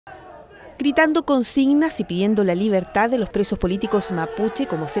Gritando consignas y pidiendo la libertad de los presos políticos mapuche,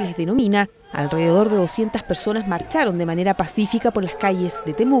 como se les denomina, alrededor de 200 personas marcharon de manera pacífica por las calles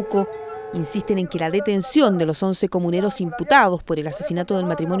de Temuco. Insisten en que la detención de los 11 comuneros imputados por el asesinato del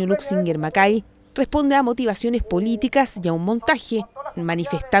matrimonio Luchsinger Mackay responde a motivaciones políticas y a un montaje,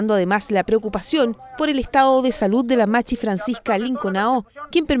 manifestando además la preocupación por el estado de salud de la machi Francisca Linconao,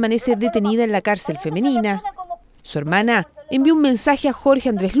 quien permanece detenida en la cárcel femenina. Su hermana envió un mensaje a Jorge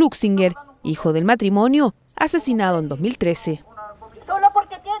Andrés Luchsinger, hijo del matrimonio, asesinado en 2013. Solo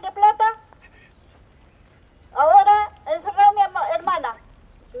porque tiene plata, ahora encerró a mi hermana.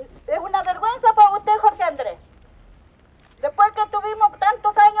 Es una vergüenza para usted, Jorge Andrés. Después que tuvimos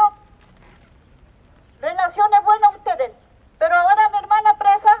tantos años, relaciones buenas ustedes, pero ahora mi hermana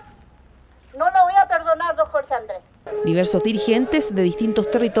presa, no lo voy a perdonar, don Jorge Andrés. Diversos dirigentes de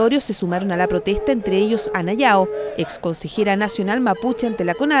distintos territorios se sumaron a la protesta, entre ellos Ana Llao, ex consejera nacional mapuche ante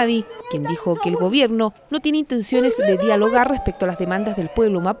la Conadi, quien dijo que el gobierno no tiene intenciones de dialogar respecto a las demandas del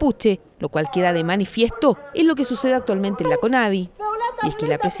pueblo mapuche, lo cual queda de manifiesto en lo que sucede actualmente en la Conadi. Y es que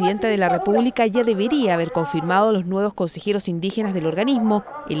la presidenta de la República ya debería haber confirmado a los nuevos consejeros indígenas del organismo,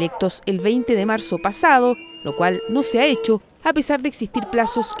 electos el 20 de marzo pasado, lo cual no se ha hecho, a pesar de existir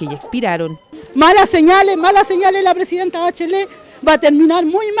plazos que ya expiraron. Malas señales, la presidenta Bachelet va a terminar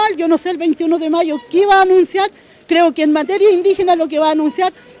muy mal. Yo no sé el 21 de mayo qué va a anunciar. Creo que en materia indígena lo que va a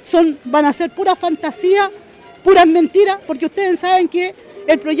anunciar van a ser pura fantasía, puras mentiras, porque ustedes saben que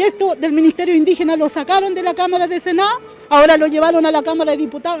el proyecto del Ministerio Indígena lo sacaron de la Cámara de Senado, ahora lo llevaron a la Cámara de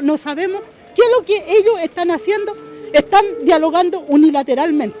Diputados. No sabemos qué es lo que ellos están haciendo, están dialogando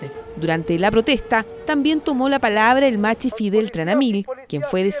unilateralmente. Durante la protesta también tomó la palabra el machi Fidel Tranamil, quien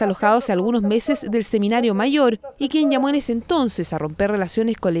fue desalojado hace algunos meses del Seminario Mayor y quien llamó en ese entonces a romper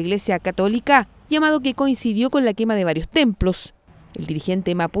relaciones con la Iglesia Católica, llamado que coincidió con la quema de varios templos. El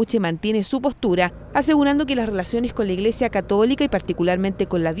dirigente mapuche mantiene su postura, asegurando que las relaciones con la Iglesia Católica y particularmente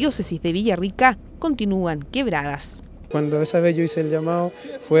con la diócesis de Villarrica continúan quebradas. Cuando esa vez yo hice el llamado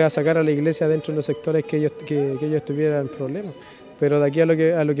fue a sacar a la iglesia dentro de los sectores que ellos tuvieran problemas. Pero de aquí a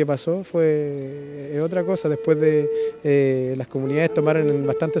lo que pasó fue otra cosa. Después de las comunidades tomaron en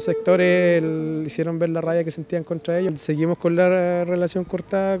bastantes sectores, hicieron ver la rabia que sentían contra ellos. Seguimos con la relación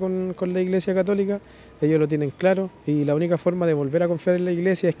cortada con la Iglesia Católica, ellos lo tienen claro y la única forma de volver a confiar en la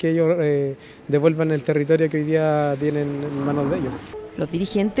Iglesia es que ellos devuelvan el territorio que hoy día tienen en manos de ellos. Los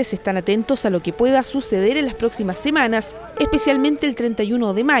dirigentes están atentos a lo que pueda suceder en las próximas semanas, especialmente el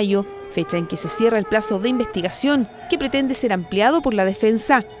 31 de mayo, fecha en que se cierra el plazo de investigación que pretende ser ampliado por la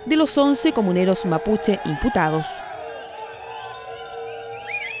defensa de los 11 comuneros mapuche imputados.